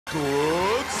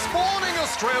Good spawning,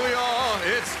 Australia!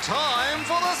 It's time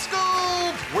for the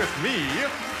scoop with me,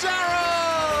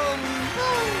 Darren!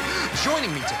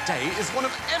 Joining me today is one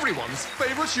of everyone's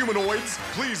favourite humanoids.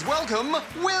 Please welcome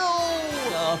Will!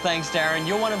 Oh, thanks, Darren.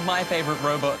 You're one of my favourite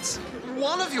robots.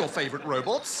 One of your favourite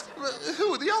robots?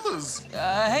 Who are the others?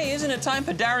 Hey, isn't it time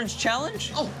for Darren's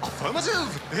challenge? Oh,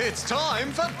 affirmative! It's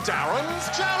time for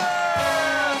Darren's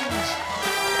challenge!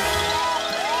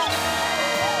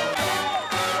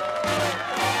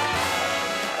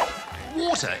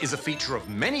 Water is a feature of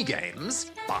many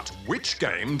games, but which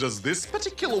game does this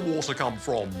particular water come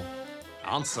from?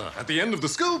 Answer at the end of the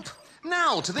scoop.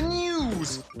 Now to the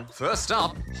news. First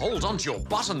up, hold on to your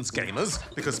buttons, gamers,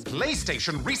 because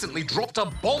PlayStation recently dropped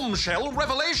a bombshell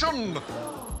revelation.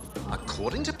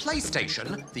 According to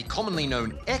PlayStation, the commonly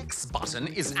known X button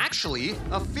is actually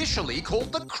officially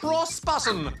called the cross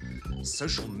button.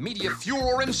 Social media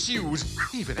furor ensued.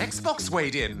 Even Xbox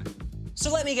weighed in. So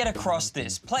let me get across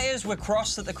this. Players were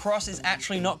cross that the cross is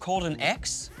actually not called an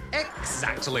X?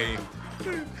 Exactly.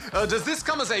 Does this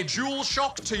come as a dual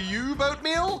shock to you,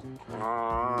 Boatmeal?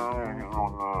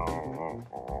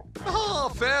 Ah,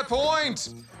 fair point.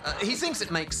 He thinks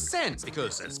it makes sense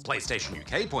because, as PlayStation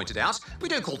UK pointed out, we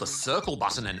don't call the circle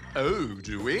button an O,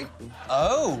 do we?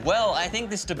 Oh, well, I think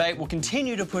this debate will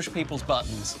continue to push people's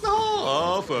buttons.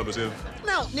 Ah, affirmative.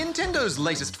 Now, Nintendo's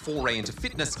latest foray into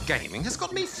fitness gaming has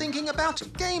got me thinking about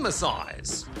gamer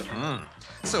size.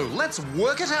 So let's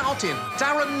work it out in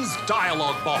Darren's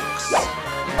dialogue box.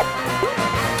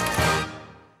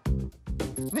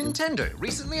 Nintendo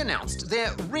recently announced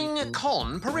their Ring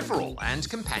Con peripheral and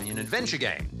companion adventure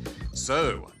game.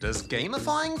 So, does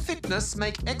gamifying fitness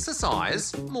make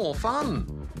exercise more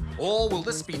fun? Or will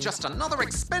this be just another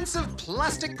expensive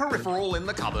plastic peripheral in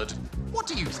the cupboard? What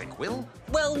do you think, Will?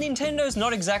 Well, Nintendo's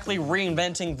not exactly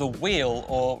reinventing the wheel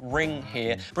or ring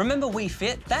here. Remember Wii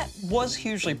Fit? That was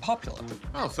hugely popular.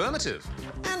 Oh, affirmative.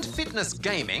 And fitness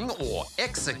gaming, or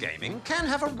exergaming, can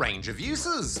have a range of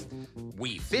uses.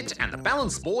 Wii Fit and the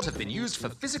balance board have been used for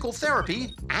physical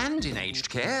therapy and in aged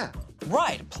care.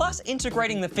 Right, plus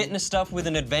integrating the fitness stuff with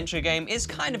an adventure game is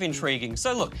kind of intriguing,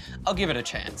 so look, I'll give it a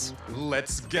chance.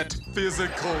 Let's get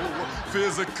physical.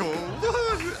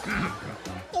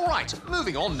 All right,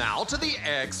 moving on now to the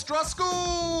extra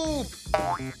scoop.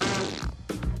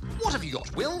 What have you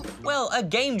got, Will? Well, a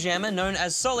game jammer known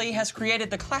as Solly has created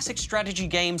the classic strategy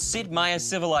game Sid Meier's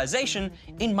Civilization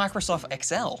in Microsoft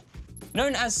Excel.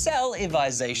 Known as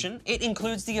cell-ivization, it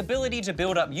includes the ability to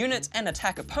build up units and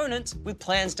attack opponents with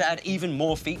plans to add even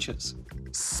more features.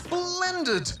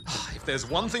 Splendid! If there's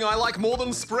one thing I like more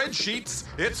than spreadsheets,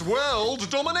 it's world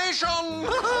domination!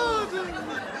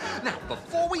 Now,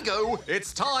 before we go,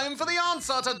 it's time for the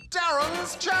answer to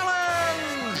Darren's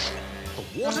challenge!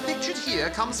 The water pictured here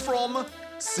comes from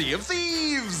Sea of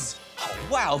Thieves. Oh,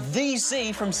 wow, the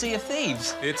Sea from Sea of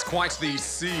Thieves. It's quite the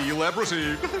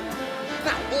celebrity.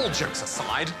 Now, all jokes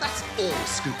aside, that's all the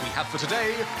scoop we have for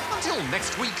today. Until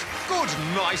next week, good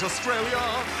night, Australia.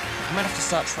 I might have to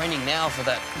start training now for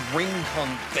that ring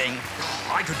con thing.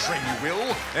 I could train you,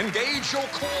 Will. Engage your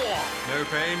core. No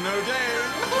pain, no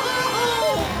gain.